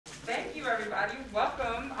everybody.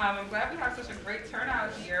 Welcome. I'm glad we have such a great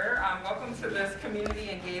turnout here. Welcome to this community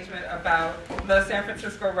engagement about the San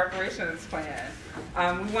Francisco Reparations Plan.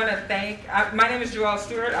 We want to thank, my name is Joelle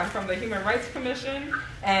Stewart. I'm from the Human Rights Commission,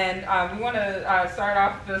 and we want to start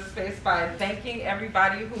off this space by thanking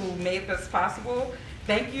everybody who made this possible.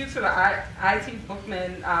 Thank you to the IT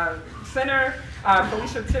Bookman Center,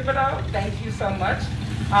 Felicia Thibodeau, thank you so much.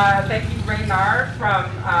 Thank you, Raynard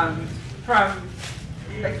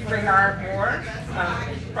thank you, Raynard Moore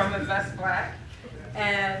from Invest Black.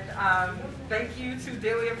 And thank you to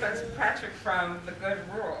Delia Fitzpatrick from The Good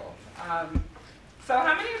Rural. So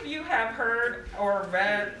how many of you have heard or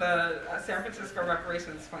read the San Francisco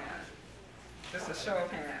Reparations Plan? Just a show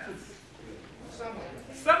of hands.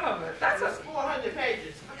 Some of it. That's 400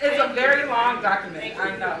 pages. It's a very long document,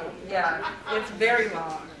 I know. Yeah, it's very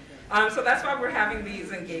long. So that's why we're having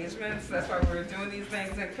these engagements. That's why we're doing these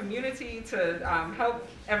things in community to help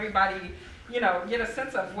everybody, you know, get a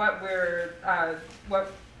sense of what we're,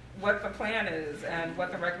 what the plan is and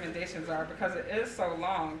what the recommendations are, because it is so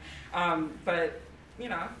long. But you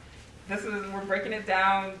know, we're breaking it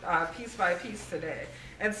down piece by piece today.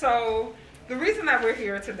 And so the reason that we're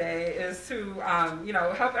here today is to, you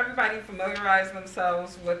know, help everybody familiarize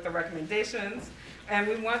themselves with the recommendations. And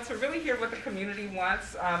we want to really hear what the community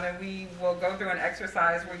wants, and we will go through an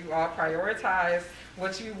exercise where you all prioritize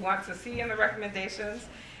what you want to see in the recommendations.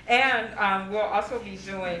 And we'll also be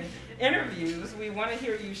doing interviews. We want to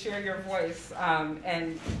hear you share your voice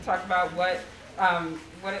and talk about what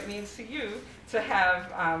it means to you to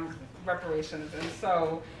have reparations. And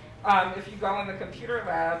so if you go in the computer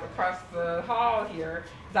lab across the hall here,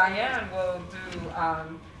 Diane will do,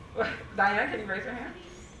 Diane, can you raise your hand?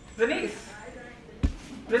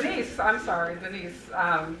 Denise, I'm sorry, Denise,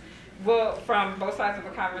 will, from both sides of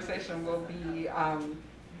the conversation, will be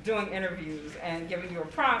doing interviews and giving you a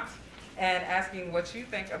prompt and asking what you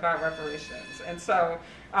think about reparations. And so,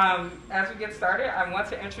 as we get started, I want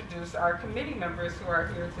to introduce our committee members who are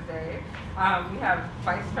here today. We have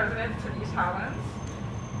Vice President Tanisha Hollins.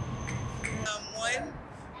 One,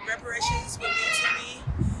 reparations would mean to me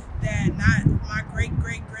that not my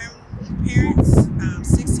great-great-grandparents,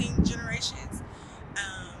 16 generations,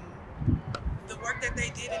 the work that they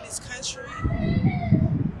did in this country,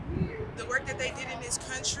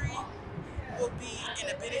 will be in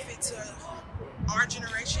a benefit to our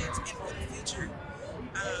generations and for the future.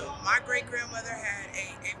 My great-grandmother had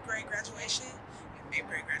an 8th grade graduation.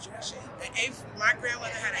 My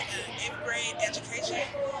grandmother had an 8th grade education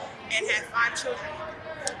and had 5 children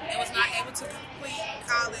and was not able to complete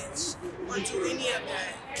college or do any of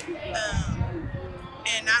that.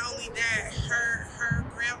 And not only that, her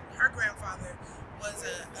grandfather was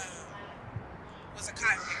a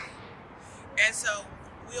cotton picker. And so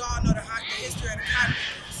we all know the history of the cotton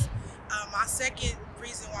pickers. My second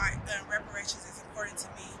reason why reparations is important to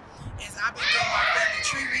me is I've been doing my family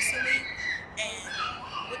tree recently, and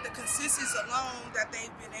with the consistency alone that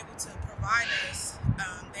they've been able to provide us,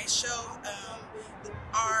 they show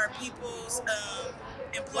our people's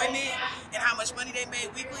employment and how much money they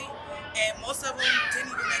made weekly, and most of them didn't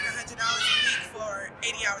even make $100 a week for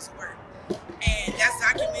 80 hours of work. And that's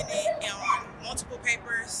documented on multiple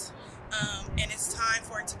papers, and it's time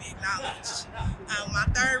for it to be acknowledged. My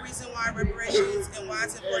third reason why reparations and why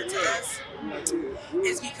it's important to us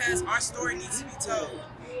is because our story needs to be told.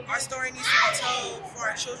 Our story needs to be told for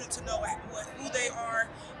our children to know who they are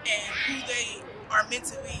and who they are meant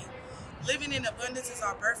to be. Living in abundance is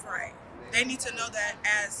our birthright. They need to know that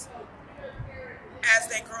as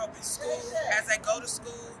they grow up in school, as they go to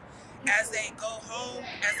school, as they go home,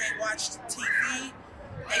 as they watch TV,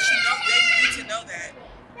 they need to know that.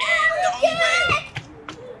 And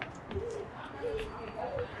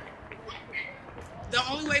the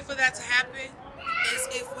only way for that to happen is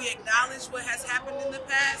if we acknowledge what has happened in the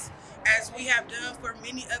past, as we have done for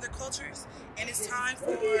many other cultures. And it's time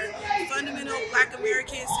for fundamental Black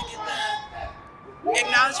Americans to get the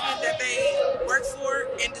acknowledgement that they work for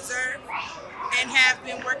and deserve and have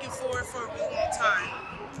been working for a really long time.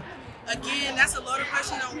 Again, that's a loaded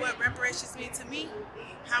question on what reparations mean to me.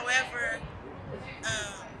 However,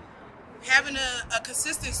 having a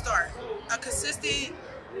consistent start, a consistent,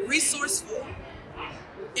 resourceful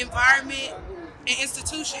environment and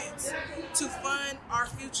institutions to fund our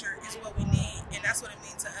future is what we need, and that's what it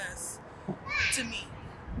means to us, to me.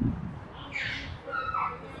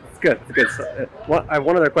 Good. So, I have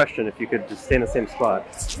one other question, if you could just stay in the same spot.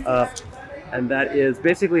 And that is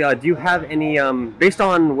basically, do you have any, based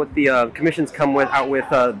on what the commission's come out with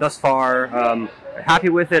thus far, happy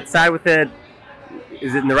with it, sad with it?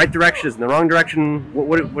 Is it in the right direction? Is it in the wrong direction?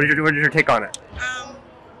 What is your take on it?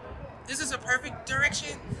 this is a perfect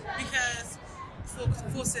direction because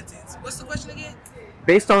full sentence. What's the question again?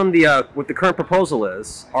 Based on the what the current proposal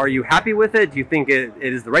is, are you happy with it? Do you think it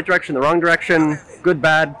is the right direction, the wrong direction, good,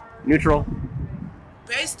 bad, neutral?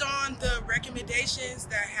 Based on the recommendations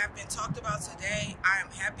that have been talked about today, I am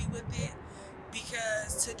happy with it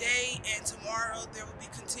because today and tomorrow there will be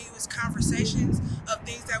continuous conversations of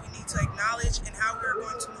things that we need to acknowledge and how we are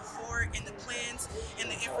going to move forward in the plans and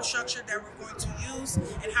the infrastructure that we're going to use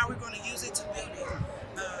and how we're going to use it to build it.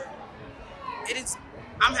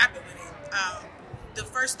 I'm happy with it. The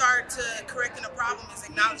first start to correcting a problem is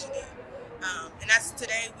acknowledging it. And that's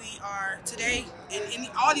today in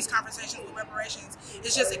all these conversations with reparations,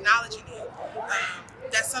 it's just acknowledging it.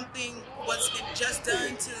 That something was just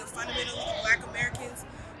done to fundamentally Black Americans,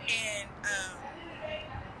 and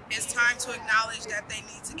it's time to acknowledge that they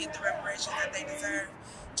need to get the reparations that they deserve,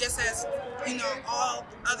 just as all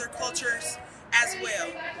other cultures as well.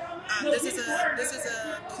 This is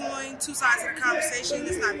a coin, two sides of the conversation.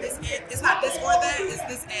 It's not this or that. It's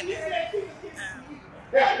this and that.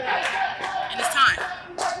 And it's time.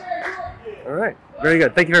 All right. Very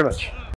good. Thank you very much.